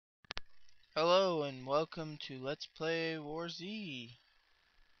Hello and welcome to Let's Play Warz.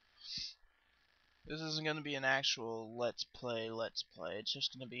 This isn't going to be an actual Let's Play. It's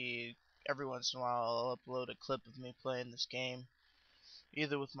just going to be every once in a while I'll upload a clip of me playing this game,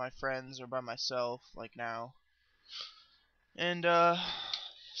 either with my friends or by myself, like now, and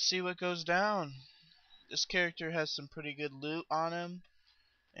see what goes down. This character has some pretty good loot on him,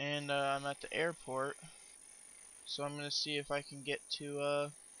 and I'm at the airport, so I'm going to see if I can get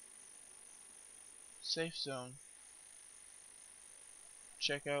to safe zone.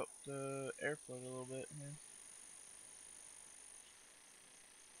 Check out the airport a little bit here.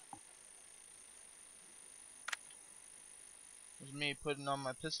 There's me putting on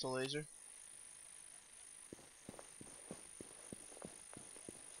my pistol laser.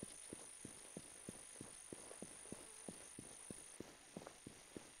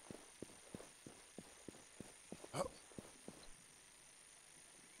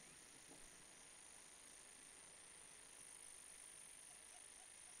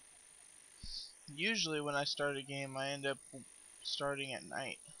 Usually when I start a game I end up starting at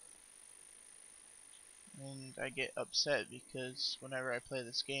night, and I get upset because whenever I play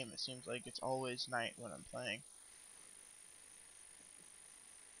this game it seems like it's always night when I'm playing.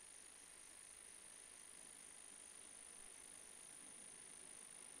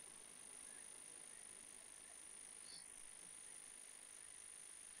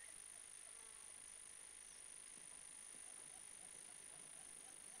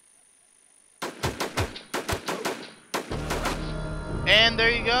 And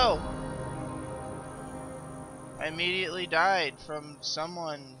there you go! I immediately died from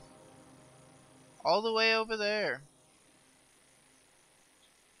someone all the way over there.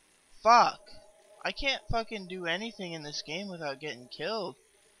 Fuck! I can't fucking do anything in this game without getting killed.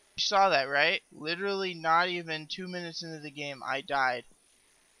 You saw that, right? Literally not even 2 minutes into the game I died.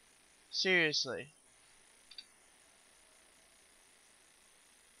 Seriously.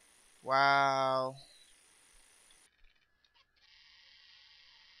 Wow.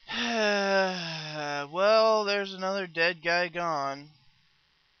 Well, there's another dead guy gone.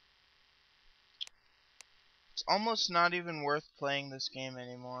 It's almost not even worth playing this game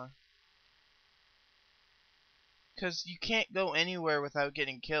anymore, because you can't go anywhere without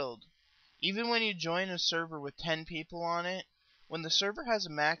getting killed. Even when you join a server with 10 people on it, when the server has a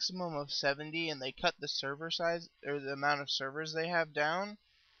maximum of 70 and they cut the server size or the amount of servers they have down,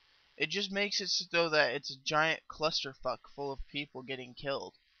 it just makes it so that it's a giant clusterfuck full of people getting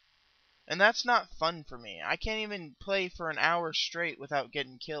killed. And that's not fun for me. I can't even play for an hour straight without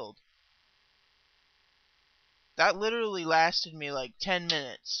getting killed. That literally lasted me like 10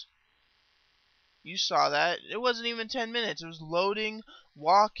 minutes. You saw that. It wasn't even 10 minutes. It was loading,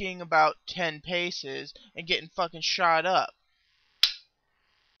 walking about 10 paces, and getting fucking shot up.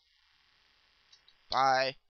 Bye.